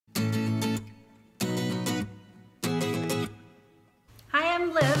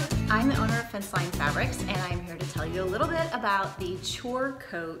I'm Liv. I'm the owner of Fenceline Fabrics, and I'm here to tell you a little bit about the Chore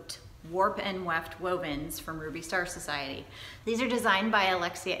Coat Warp and Weft wovens from Ruby Star Society. These are designed by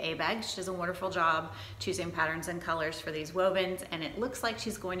Alexia Abeg. She does a wonderful job choosing patterns and colors for these wovens, and it looks like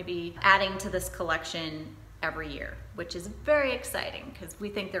she's going to be adding to this collection every year, which is very exciting because we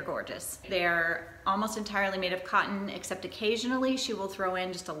think they're gorgeous. They're almost entirely made of cotton, except occasionally she will throw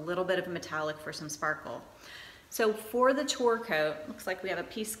in just a little bit of metallic for some sparkle. So for the Chore Coat, looks like we have a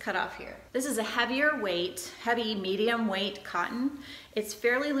piece cut off here. This is a heavier weight, heavy medium weight cotton. It's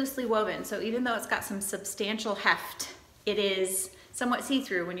fairly loosely woven, so even though it's got some substantial heft, it is somewhat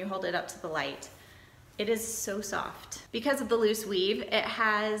see-through when you hold it up to the light. It is so soft. Because of the loose weave, it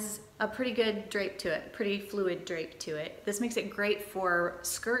has a pretty good drape to it, pretty fluid drape to it. This makes it great for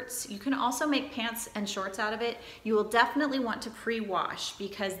skirts. You can also make pants and shorts out of it. You will definitely want to pre-wash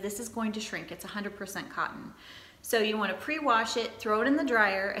because this is going to shrink. It's 100% cotton. So you want to pre-wash it, throw it in the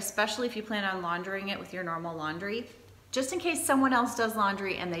dryer, especially if you plan on laundering it with your normal laundry, just in case someone else does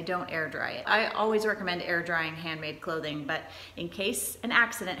laundry and they don't air dry it. I always recommend air drying handmade clothing, but in case an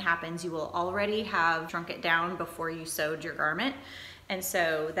accident happens, you will already have shrunk it down before you sewed your garment. And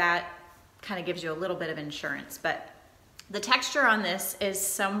so that kind of gives you a little bit of insurance. But the texture on this is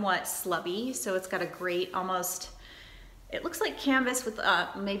somewhat slubby, so it's got a great almost, it looks like canvas with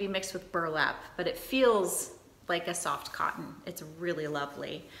maybe mixed with burlap, but it feels like a soft cotton. It's really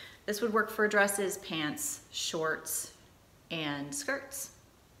lovely. This would work for dresses, pants, shorts, and skirts.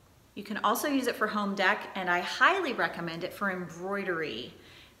 You can also use it for home dec, and I highly recommend it for embroidery.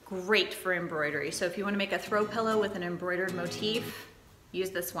 Great for embroidery. So if you want to make a throw pillow with an embroidered motif, use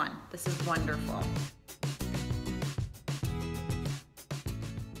this one. This is wonderful.